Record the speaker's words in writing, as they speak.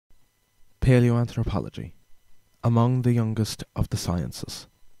Palaeoanthropology, among the youngest of the sciences,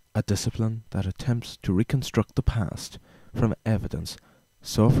 a discipline that attempts to reconstruct the past from evidence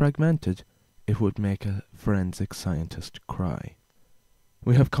so fragmented it would make a forensic scientist cry.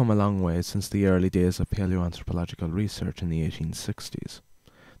 We have come a long way since the early days of paleoanthropological research in the 1860s.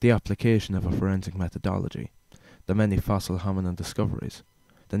 The application of a forensic methodology, the many fossil hominin discoveries,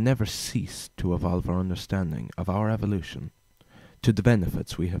 that never ceased to evolve our understanding of our evolution, to the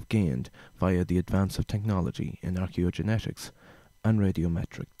benefits we have gained via the advance of technology in archaeogenetics and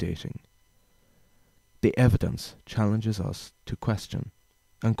radiometric dating. The evidence challenges us to question,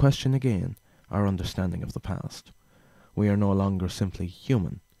 and question again, our understanding of the past. We are no longer simply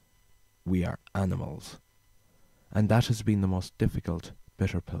human, we are animals. And that has been the most difficult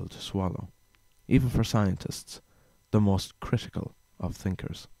bitter pill to swallow, even for scientists, the most critical of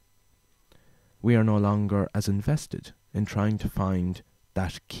thinkers. We are no longer as invested in trying to find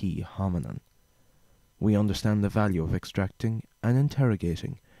that key hominin. We understand the value of extracting and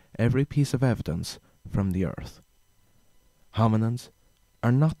interrogating every piece of evidence from the earth. Hominins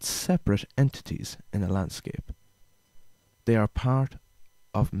are not separate entities in a landscape. They are part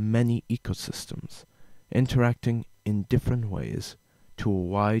of many ecosystems, interacting in different ways to a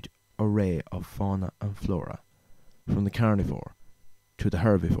wide array of fauna and flora, from the carnivore to the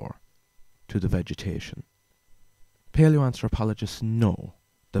herbivore to the vegetation. Paleoanthropologists know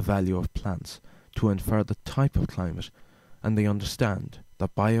the value of plants to infer the type of climate, and they understand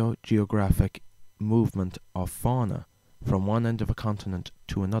that biogeographic movement of fauna from one end of a continent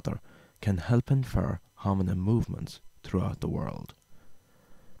to another can help infer hominin movements throughout the world.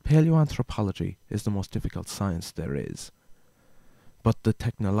 Paleoanthropology is the most difficult science there is, but the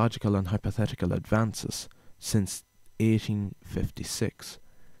technological and hypothetical advances since 1856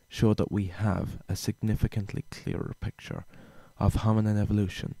 show that we have a significantly clearer picture of hominin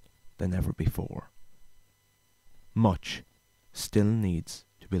evolution than ever before. Much still needs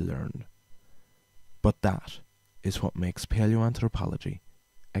to be learned, but that is what makes paleoanthropology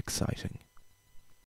exciting.